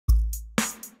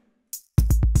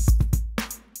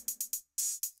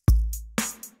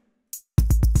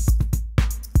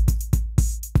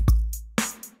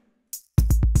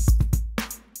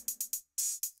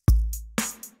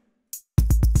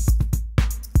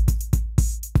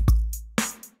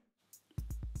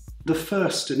the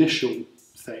first initial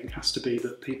thing has to be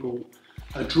that people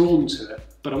are drawn to it,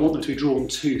 but I want them to be drawn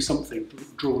to something,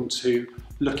 drawn to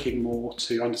looking more,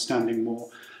 to understanding more.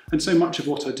 And so much of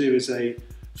what I do is a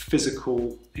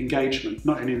physical engagement,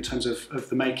 not only in terms of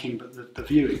the making, but the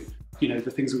viewing. You know,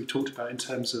 the things that we've talked about in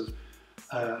terms of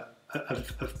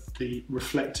the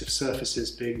reflective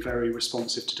surfaces being very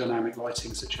responsive to dynamic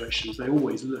lighting situations. They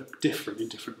always look different in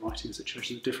different lighting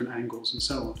situations, at different angles and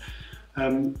so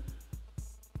on.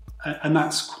 And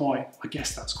that's quite, I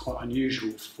guess that's quite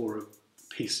unusual for a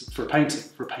piece, for a painting,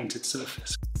 for a painted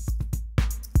surface.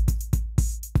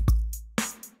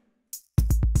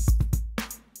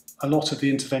 A lot of the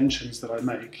interventions that I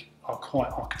make are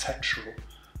quite architectural,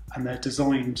 and they're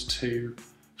designed to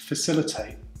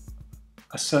facilitate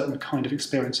a certain kind of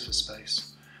experience of a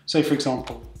space. So for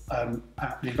example,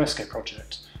 at the Invesco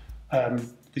project,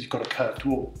 you've got a curved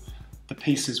wall. The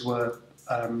pieces were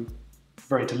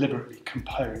very deliberately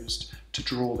composed to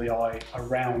draw the eye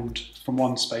around from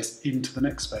one space into the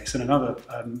next space. In another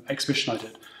exhibition I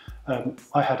did,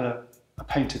 I had a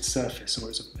painted surface,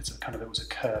 or it was a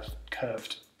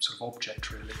curved sort of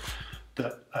object really,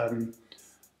 that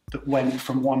went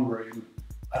from one room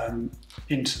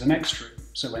into the next room,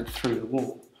 so it went through the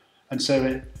wall. And so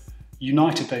it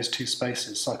united those two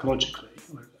spaces psychologically,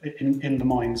 in the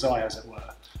mind's eye, as it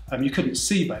were. You couldn't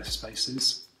see both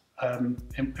spaces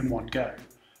in one go,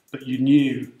 but you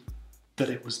knew that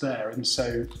it was there, and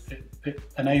so it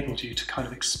enabled you to kind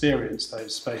of experience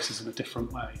those spaces in a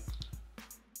different way.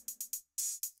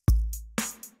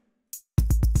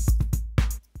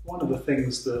 One of the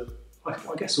things that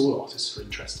I guess all artists are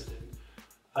interested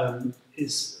in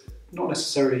is not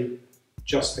necessarily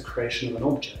just the creation of an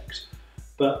object,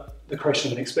 but the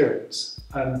creation of an experience.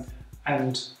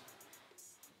 And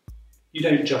you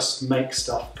don't just make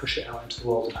stuff, push it out into the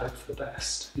world and hope for the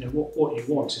best. You know, what you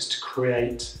want is to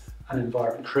create an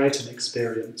environment, create an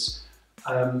experience,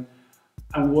 and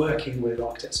working with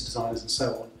architects and designers and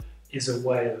so on is a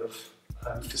way of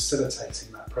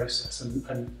facilitating that process.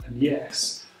 And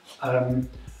yes,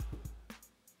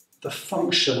 the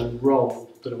function and role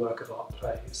that a work of art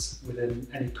plays within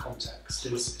any context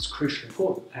is crucially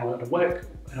important. Now, in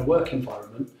a work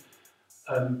environment,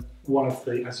 one of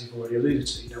the, as you've already alluded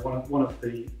to, you know, one of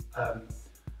the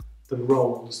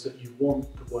roles that you want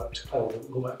the work to play, or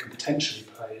the work can potentially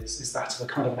play, is that of a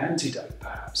kind of an antidote,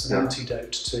 perhaps, an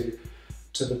antidote to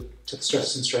the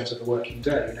stresses and strains of the working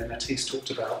day. You know, Matisse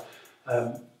talked about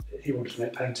he wanted to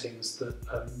make paintings that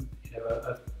you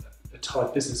know, a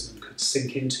tired businessman could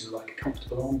sink into like a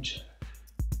comfortable armchair.